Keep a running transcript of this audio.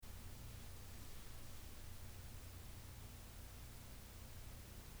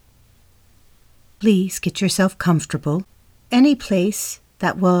Please get yourself comfortable, any place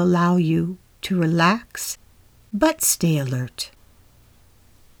that will allow you to relax but stay alert.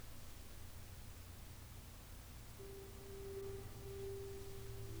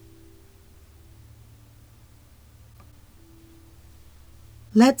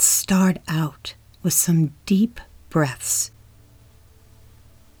 Let's start out with some deep breaths.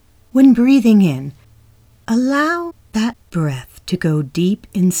 When breathing in, allow that breath to go deep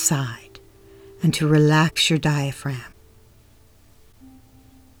inside and to relax your diaphragm.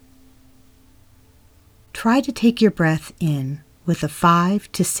 Try to take your breath in with a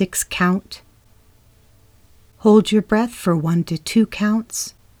 5 to 6 count. Hold your breath for 1 to 2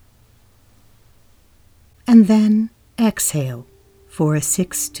 counts. And then exhale for a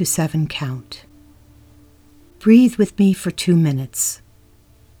 6 to 7 count. Breathe with me for 2 minutes.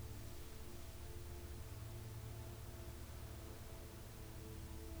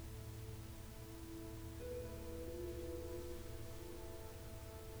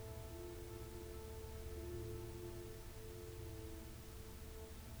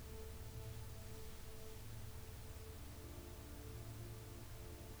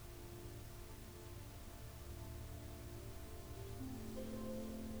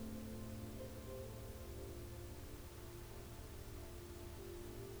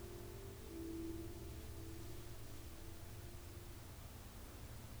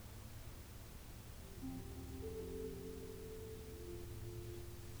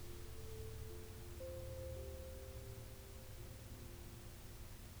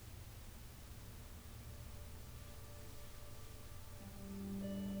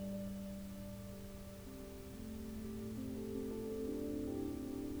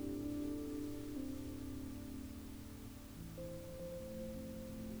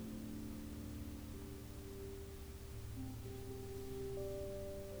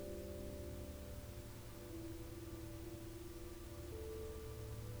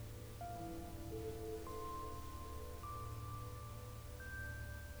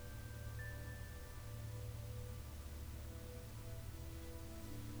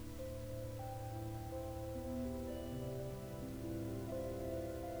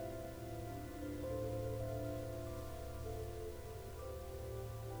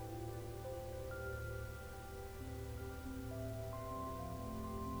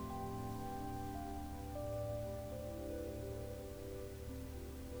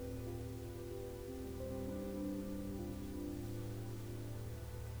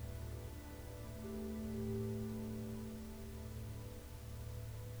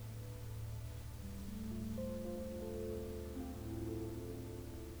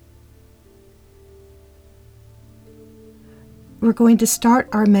 We're going to start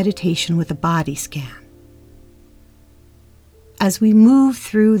our meditation with a body scan. As we move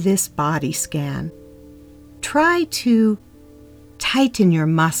through this body scan, try to tighten your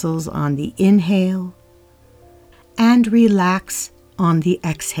muscles on the inhale and relax on the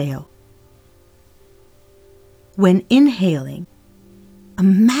exhale. When inhaling,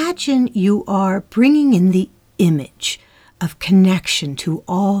 imagine you are bringing in the image of connection to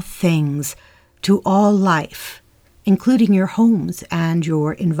all things, to all life, including your homes and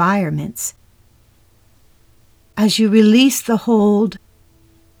your environments. As you release the hold,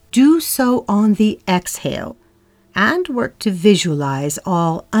 do so on the exhale and work to visualize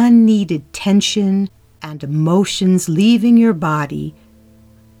all unneeded tension and emotions leaving your body,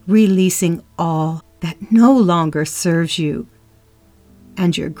 releasing all that no longer serves you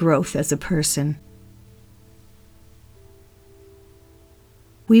and your growth as a person.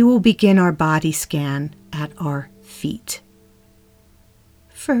 We will begin our body scan at our feet.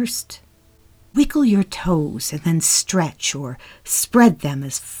 First, wiggle your toes and then stretch or spread them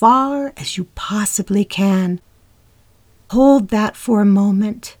as far as you possibly can. Hold that for a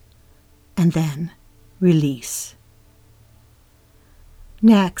moment and then release.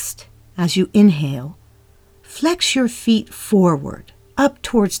 Next, as you inhale, flex your feet forward, up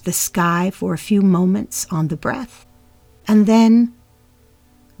towards the sky for a few moments on the breath, and then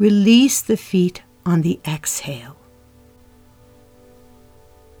release the feet on the exhale.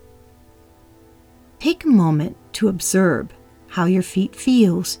 Take a moment to observe how your feet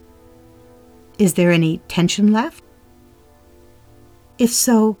feels. Is there any tension left? If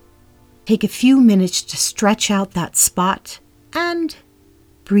so, take a few minutes to stretch out that spot and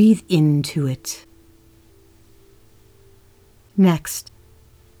breathe into it. Next,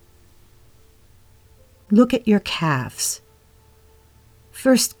 look at your calves.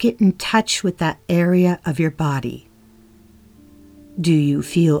 First, get in touch with that area of your body. Do you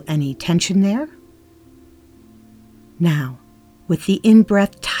feel any tension there? Now, With the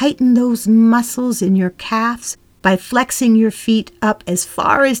in-breath, tighten those muscles in your calves by flexing your feet up as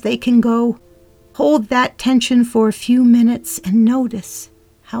far as they can go. Hold that tension for a few minutes and notice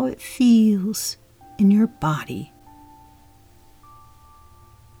how it feels in your body.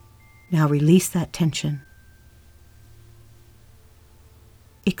 Now release that tension.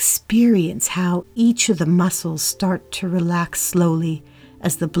 Experience how each of the muscles start to relax slowly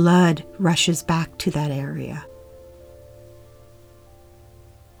as the blood rushes back to that area.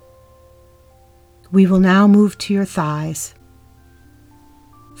 We will now move to your thighs.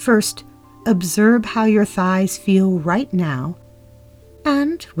 First, observe how your thighs feel right now,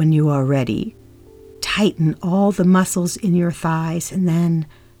 and when you are ready, tighten all the muscles in your thighs and then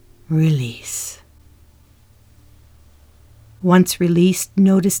release. Once released,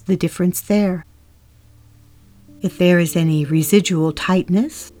 notice the difference there. If there is any residual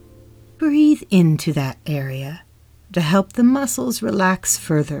tightness, breathe into that area to help the muscles relax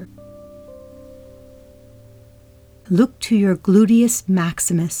further. Look to your gluteus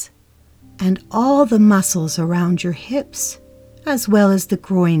maximus and all the muscles around your hips, as well as the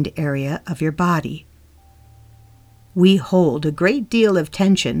groined area of your body. We hold a great deal of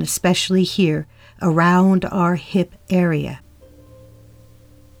tension, especially here around our hip area.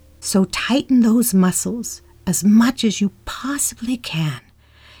 So tighten those muscles as much as you possibly can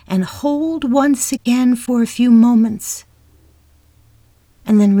and hold once again for a few moments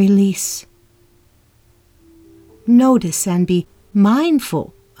and then release. Notice and be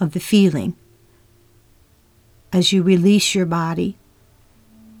mindful of the feeling as you release your body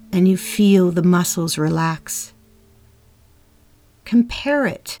and you feel the muscles relax. Compare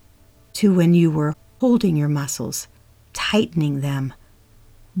it to when you were holding your muscles, tightening them.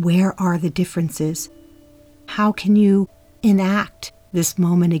 Where are the differences? How can you enact this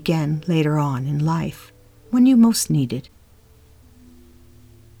moment again later on in life when you most need it?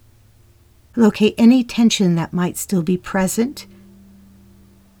 Locate any tension that might still be present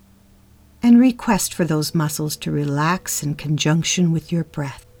and request for those muscles to relax in conjunction with your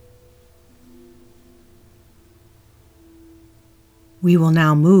breath. We will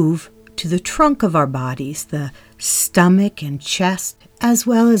now move to the trunk of our bodies, the stomach and chest, as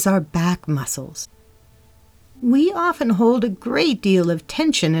well as our back muscles. We often hold a great deal of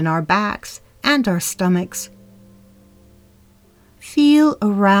tension in our backs and our stomachs. Feel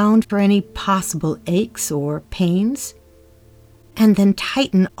around for any possible aches or pains, and then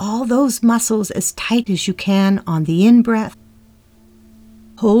tighten all those muscles as tight as you can on the in-breath.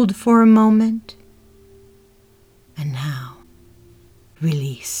 Hold for a moment, and now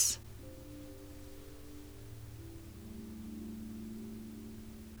release.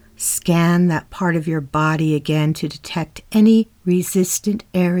 Scan that part of your body again to detect any resistant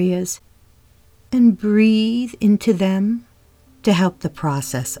areas and breathe into them to help the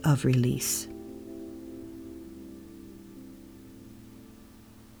process of release.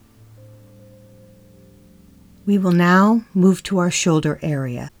 We will now move to our shoulder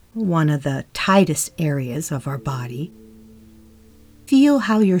area, one of the tightest areas of our body. Feel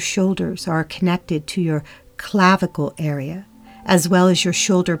how your shoulders are connected to your clavicle area, as well as your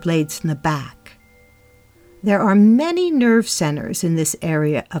shoulder blades in the back. There are many nerve centers in this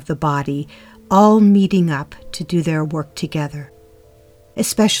area of the body, all meeting up to do their work together,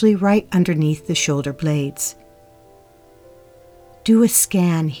 especially right underneath the shoulder blades. Do a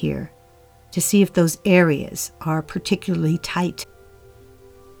scan here to see if those areas are particularly tight.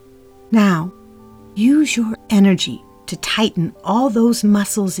 Now, use your energy to tighten all those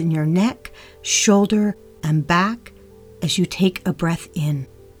muscles in your neck, shoulder, and back as you take a breath in.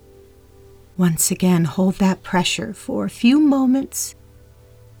 Once again, hold that pressure for a few moments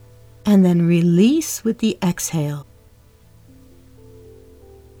and then release with the exhale.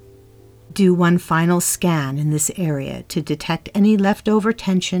 Do one final scan in this area to detect any leftover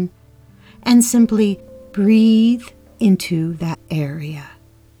tension and simply breathe into that area,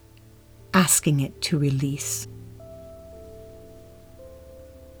 asking it to release.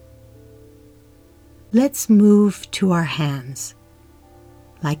 Let's move to our hands.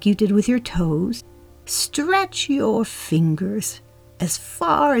 Like you did with your toes, stretch your fingers as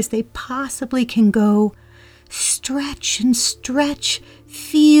far as they possibly can go. Stretch and stretch.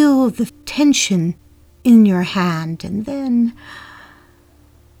 Feel the tension in your hand and then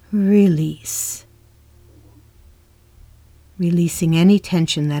release. Releasing any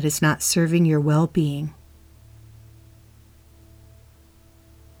tension that is not serving your well-being.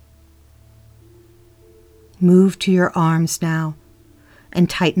 Move to your arms now and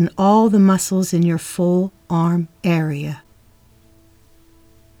tighten all the muscles in your full arm area.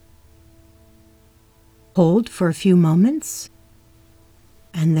 Hold for a few moments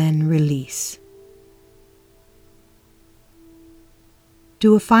and then release.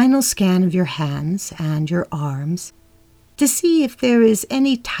 Do a final scan of your hands and your arms to see if there is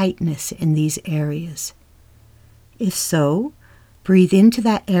any tightness in these areas. If so, breathe into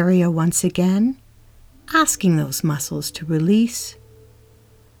that area once again, asking those muscles to release,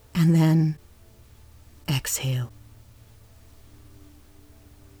 and then exhale.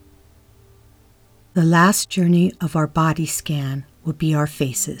 The last journey of our body scan will be our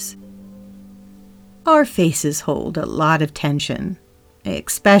faces. Our faces hold a lot of tension,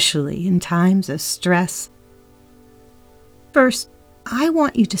 especially in times of stress. First, I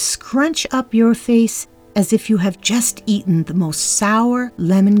want you to scrunch up your face as if you have just eaten the most sour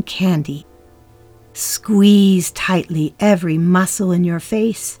lemon candy. Squeeze tightly every muscle in your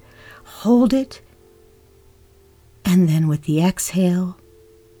face, hold it, and then with the exhale,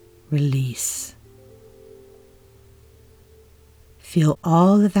 release. Feel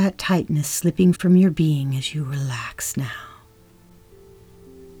all of that tightness slipping from your being as you relax now.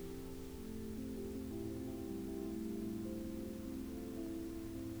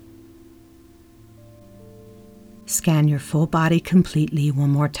 Scan your full body completely one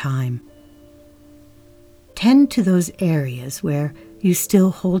more time. Tend to those areas where you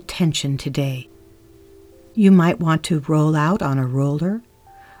still hold tension today. You might want to roll out on a roller,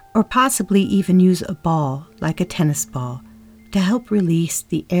 or possibly even use a ball like a tennis ball to help release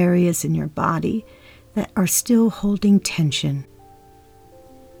the areas in your body that are still holding tension.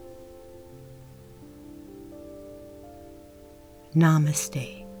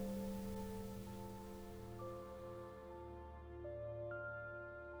 Namaste.